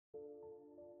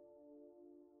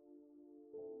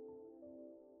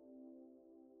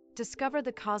Discover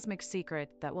the cosmic secret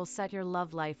that will set your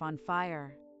love life on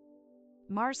fire.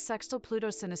 Mars sextile Pluto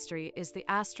Synastry is the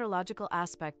astrological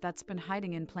aspect that's been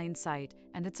hiding in plain sight,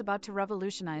 and it's about to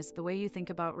revolutionize the way you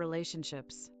think about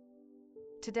relationships.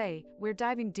 Today, we're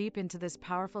diving deep into this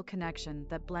powerful connection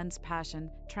that blends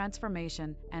passion,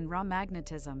 transformation, and raw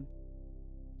magnetism.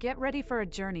 Get ready for a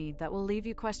journey that will leave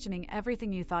you questioning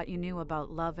everything you thought you knew about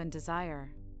love and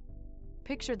desire.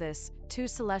 Picture this: two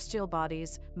celestial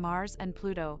bodies, Mars and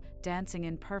Pluto, dancing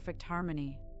in perfect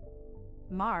harmony.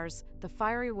 Mars, the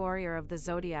fiery warrior of the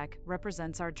zodiac,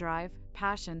 represents our drive,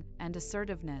 passion, and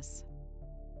assertiveness.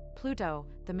 Pluto,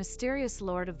 the mysterious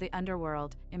lord of the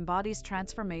underworld, embodies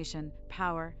transformation,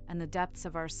 power, and the depths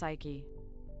of our psyche.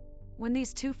 When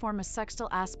these two form a sextile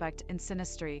aspect in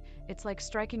synastry, it's like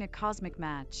striking a cosmic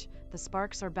match. The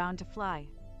sparks are bound to fly.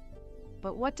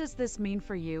 But what does this mean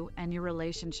for you and your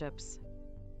relationships?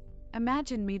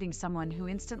 Imagine meeting someone who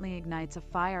instantly ignites a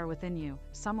fire within you,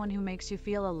 someone who makes you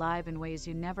feel alive in ways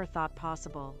you never thought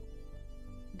possible.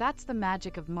 That's the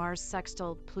magic of Mars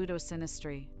sextile Pluto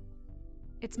synastry.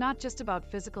 It's not just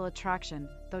about physical attraction,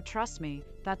 though trust me,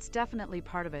 that's definitely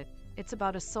part of it. It's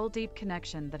about a soul-deep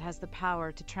connection that has the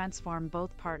power to transform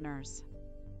both partners.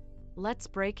 Let's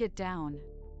break it down.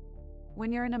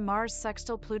 When you're in a Mars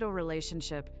sextile Pluto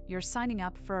relationship, you're signing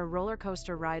up for a roller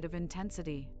coaster ride of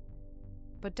intensity.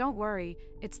 But don't worry,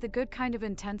 it's the good kind of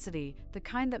intensity, the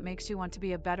kind that makes you want to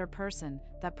be a better person,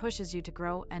 that pushes you to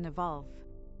grow and evolve.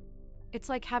 It's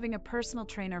like having a personal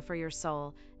trainer for your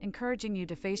soul, encouraging you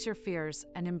to face your fears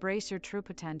and embrace your true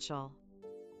potential.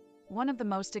 One of the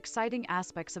most exciting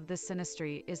aspects of this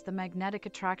synastry is the magnetic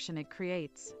attraction it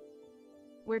creates.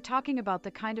 We're talking about the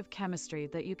kind of chemistry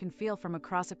that you can feel from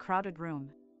across a crowded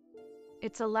room.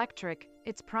 It's electric,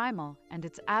 it's primal, and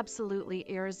it's absolutely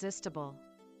irresistible.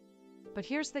 But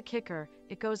here's the kicker: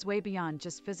 it goes way beyond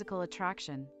just physical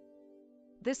attraction.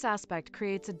 This aspect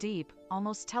creates a deep,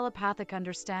 almost telepathic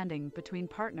understanding between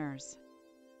partners.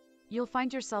 You'll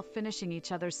find yourself finishing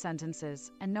each other's sentences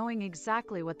and knowing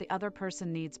exactly what the other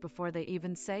person needs before they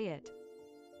even say it.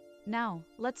 Now,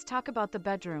 let's talk about the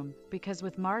bedroom, because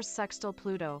with Mars sextile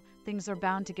Pluto, things are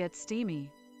bound to get steamy.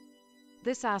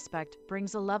 This aspect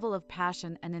brings a level of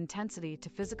passion and intensity to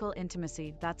physical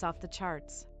intimacy that's off the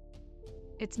charts.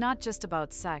 It's not just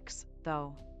about sex,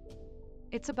 though.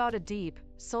 It's about a deep,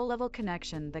 soul-level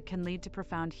connection that can lead to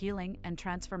profound healing and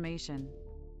transformation.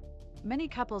 Many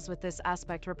couples with this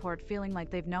aspect report feeling like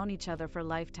they've known each other for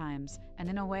lifetimes, and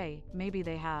in a way, maybe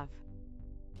they have.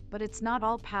 But it's not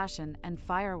all passion and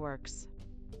fireworks.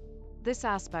 This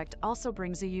aspect also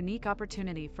brings a unique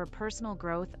opportunity for personal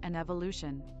growth and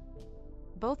evolution.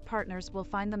 Both partners will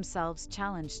find themselves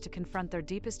challenged to confront their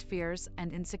deepest fears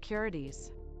and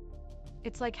insecurities.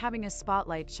 It's like having a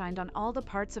spotlight shined on all the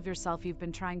parts of yourself you've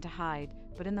been trying to hide,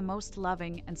 but in the most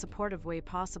loving and supportive way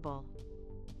possible.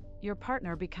 Your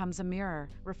partner becomes a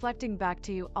mirror, reflecting back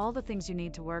to you all the things you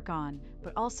need to work on,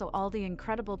 but also all the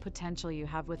incredible potential you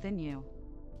have within you.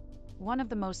 One of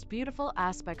the most beautiful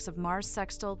aspects of Mars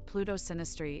sextile Pluto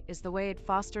synastry is the way it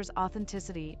fosters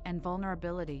authenticity and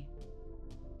vulnerability.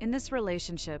 In this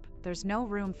relationship, there's no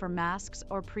room for masks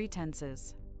or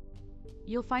pretenses.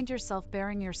 You'll find yourself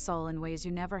bearing your soul in ways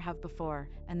you never have before,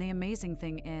 and the amazing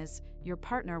thing is, your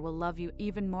partner will love you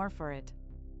even more for it.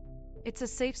 It's a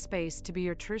safe space to be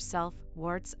your true self,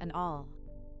 warts and all.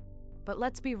 But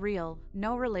let's be real,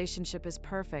 no relationship is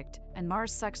perfect, and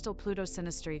Mars sextile Pluto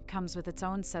synastry comes with its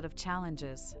own set of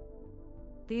challenges.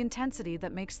 The intensity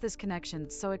that makes this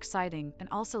connection so exciting can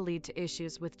also lead to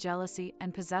issues with jealousy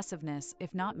and possessiveness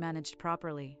if not managed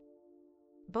properly.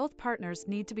 Both partners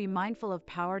need to be mindful of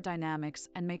power dynamics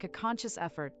and make a conscious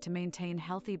effort to maintain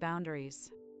healthy boundaries.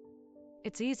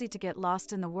 It's easy to get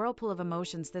lost in the whirlpool of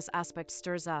emotions this aspect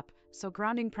stirs up, so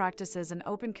grounding practices and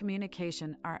open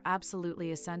communication are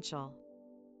absolutely essential.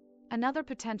 Another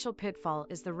potential pitfall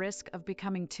is the risk of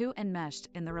becoming too enmeshed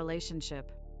in the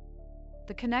relationship.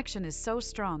 The connection is so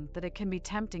strong that it can be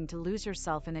tempting to lose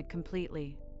yourself in it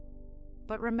completely.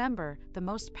 But remember, the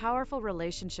most powerful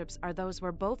relationships are those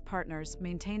where both partners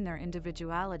maintain their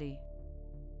individuality.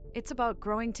 It's about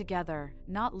growing together,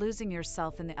 not losing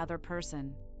yourself in the other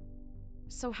person.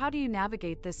 So how do you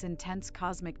navigate this intense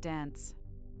cosmic dance?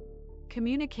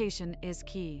 Communication is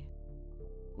key.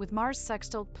 With Mars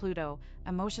sextile Pluto,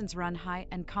 emotions run high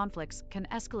and conflicts can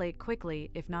escalate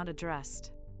quickly if not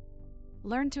addressed.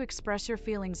 Learn to express your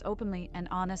feelings openly and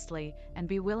honestly, and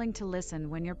be willing to listen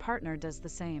when your partner does the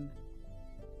same.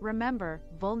 Remember,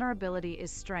 vulnerability is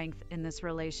strength in this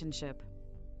relationship.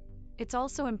 It's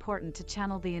also important to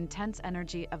channel the intense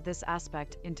energy of this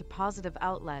aspect into positive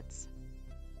outlets.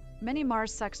 Many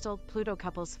Mars sextile Pluto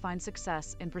couples find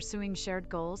success in pursuing shared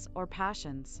goals or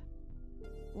passions.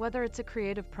 Whether it's a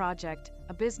creative project,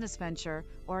 a business venture,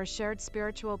 or a shared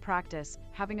spiritual practice,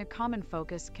 having a common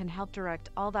focus can help direct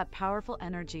all that powerful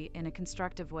energy in a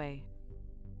constructive way.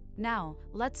 Now,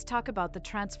 let's talk about the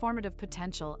transformative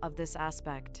potential of this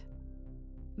aspect.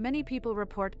 Many people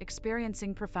report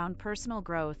experiencing profound personal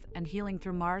growth and healing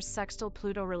through Mars sextile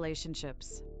Pluto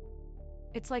relationships.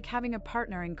 It's like having a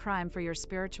partner in crime for your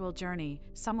spiritual journey,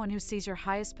 someone who sees your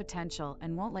highest potential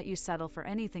and won't let you settle for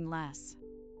anything less.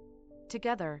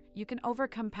 Together, you can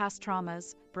overcome past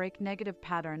traumas, break negative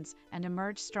patterns, and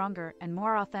emerge stronger and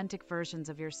more authentic versions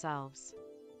of yourselves.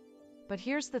 But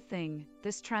here's the thing,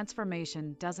 this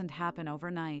transformation doesn't happen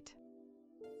overnight.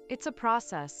 It's a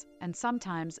process, and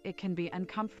sometimes it can be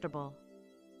uncomfortable.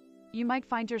 You might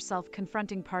find yourself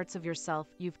confronting parts of yourself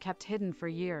you've kept hidden for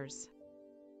years.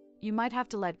 You might have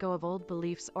to let go of old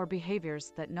beliefs or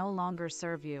behaviors that no longer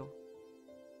serve you.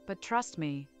 But trust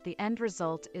me, the end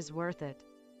result is worth it.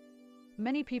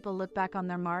 Many people look back on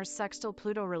their Mars sextile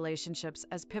Pluto relationships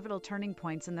as pivotal turning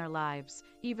points in their lives,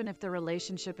 even if the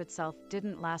relationship itself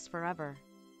didn't last forever.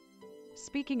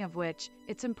 Speaking of which,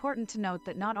 it's important to note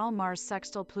that not all Mars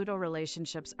sextile Pluto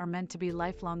relationships are meant to be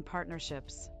lifelong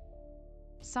partnerships.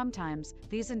 Sometimes,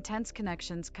 these intense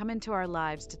connections come into our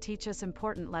lives to teach us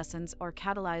important lessons or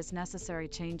catalyze necessary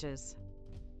changes.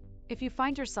 If you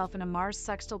find yourself in a Mars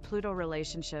sextile Pluto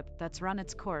relationship that's run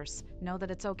its course, know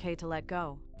that it's okay to let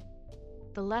go.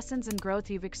 The lessons and growth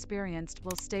you've experienced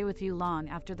will stay with you long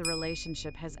after the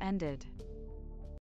relationship has ended.